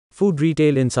Food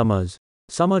retail in summers.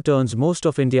 Summer turns most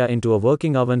of India into a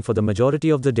working oven for the majority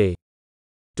of the day.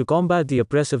 To combat the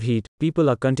oppressive heat, people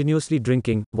are continuously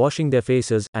drinking, washing their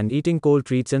faces, and eating cold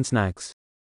treats and snacks.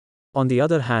 On the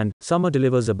other hand, summer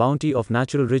delivers a bounty of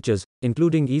natural riches,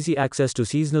 including easy access to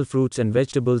seasonal fruits and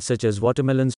vegetables such as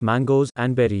watermelons, mangoes,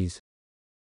 and berries.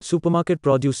 Supermarket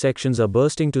produce sections are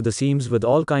bursting to the seams with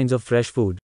all kinds of fresh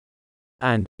food.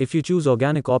 And, if you choose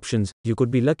organic options, you could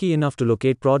be lucky enough to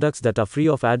locate products that are free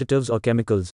of additives or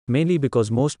chemicals, mainly because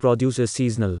most produce is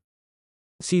seasonal.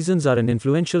 Seasons are an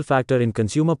influential factor in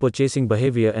consumer purchasing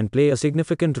behavior and play a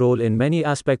significant role in many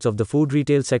aspects of the food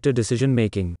retail sector decision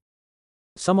making.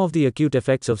 Some of the acute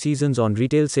effects of seasons on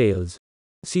retail sales.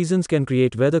 Seasons can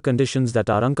create weather conditions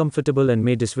that are uncomfortable and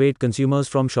may dissuade consumers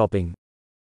from shopping.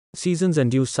 Seasons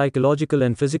induce psychological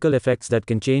and physical effects that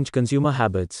can change consumer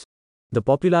habits. The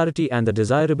popularity and the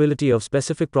desirability of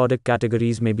specific product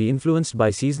categories may be influenced by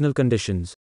seasonal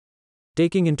conditions.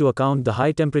 Taking into account the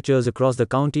high temperatures across the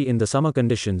country in the summer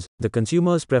conditions, the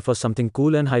consumers prefer something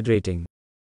cool and hydrating.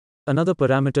 Another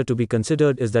parameter to be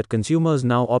considered is that consumers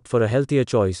now opt for a healthier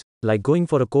choice, like going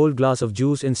for a cold glass of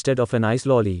juice instead of an ice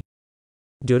lolly.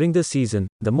 During this season,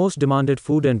 the most demanded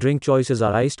food and drink choices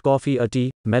are iced coffee or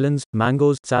tea, melons,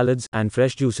 mangoes, salads, and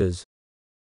fresh juices.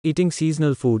 Eating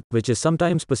seasonal food, which is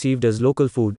sometimes perceived as local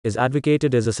food, is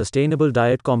advocated as a sustainable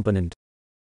diet component.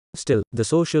 Still, the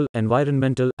social,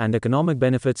 environmental, and economic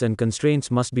benefits and constraints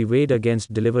must be weighed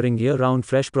against delivering year-round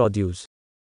fresh produce.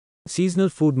 Seasonal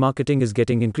food marketing is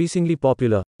getting increasingly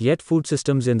popular, yet food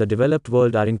systems in the developed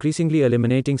world are increasingly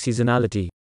eliminating seasonality.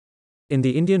 In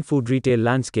the Indian food retail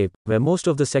landscape, where most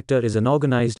of the sector is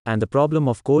unorganized and the problem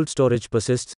of cold storage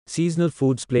persists, seasonal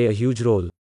foods play a huge role.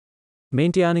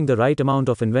 Maintaining the right amount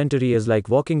of inventory is like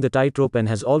walking the tightrope and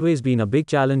has always been a big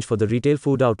challenge for the retail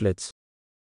food outlets.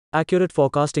 Accurate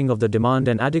forecasting of the demand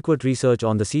and adequate research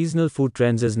on the seasonal food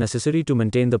trends is necessary to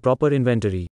maintain the proper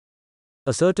inventory.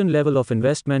 A certain level of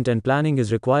investment and planning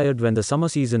is required when the summer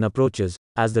season approaches,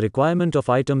 as the requirement of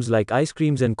items like ice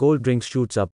creams and cold drinks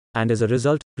shoots up, and as a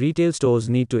result, retail stores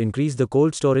need to increase the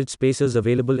cold storage spaces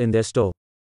available in their store.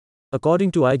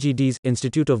 According to IGD's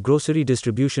Institute of Grocery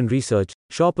Distribution Research,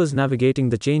 shoppers navigating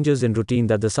the changes in routine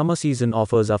that the summer season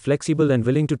offers are flexible and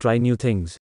willing to try new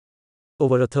things.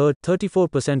 Over a third,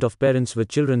 34% of parents with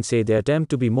children say they attempt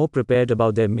to be more prepared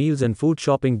about their meals and food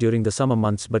shopping during the summer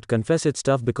months but confess it's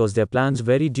tough because their plans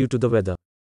vary due to the weather.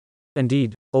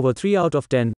 Indeed, over 3 out of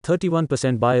 10,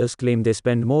 31% buyers claim they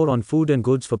spend more on food and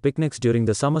goods for picnics during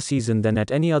the summer season than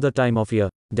at any other time of year,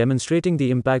 demonstrating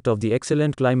the impact of the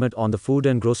excellent climate on the food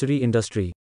and grocery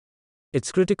industry.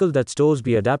 It's critical that stores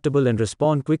be adaptable and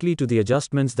respond quickly to the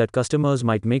adjustments that customers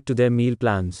might make to their meal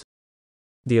plans.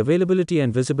 The availability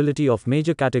and visibility of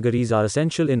major categories are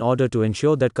essential in order to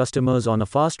ensure that customers on a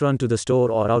fast run to the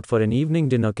store or out for an evening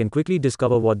dinner can quickly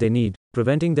discover what they need,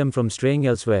 preventing them from straying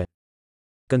elsewhere.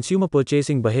 Consumer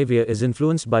purchasing behavior is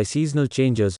influenced by seasonal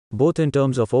changes, both in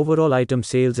terms of overall item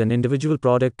sales and individual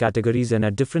product categories and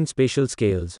at different spatial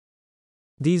scales.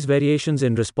 These variations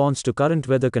in response to current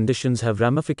weather conditions have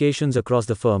ramifications across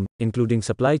the firm, including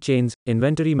supply chains,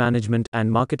 inventory management, and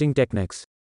marketing techniques.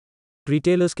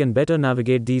 Retailers can better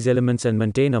navigate these elements and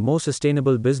maintain a more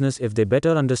sustainable business if they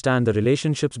better understand the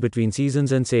relationships between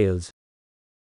seasons and sales.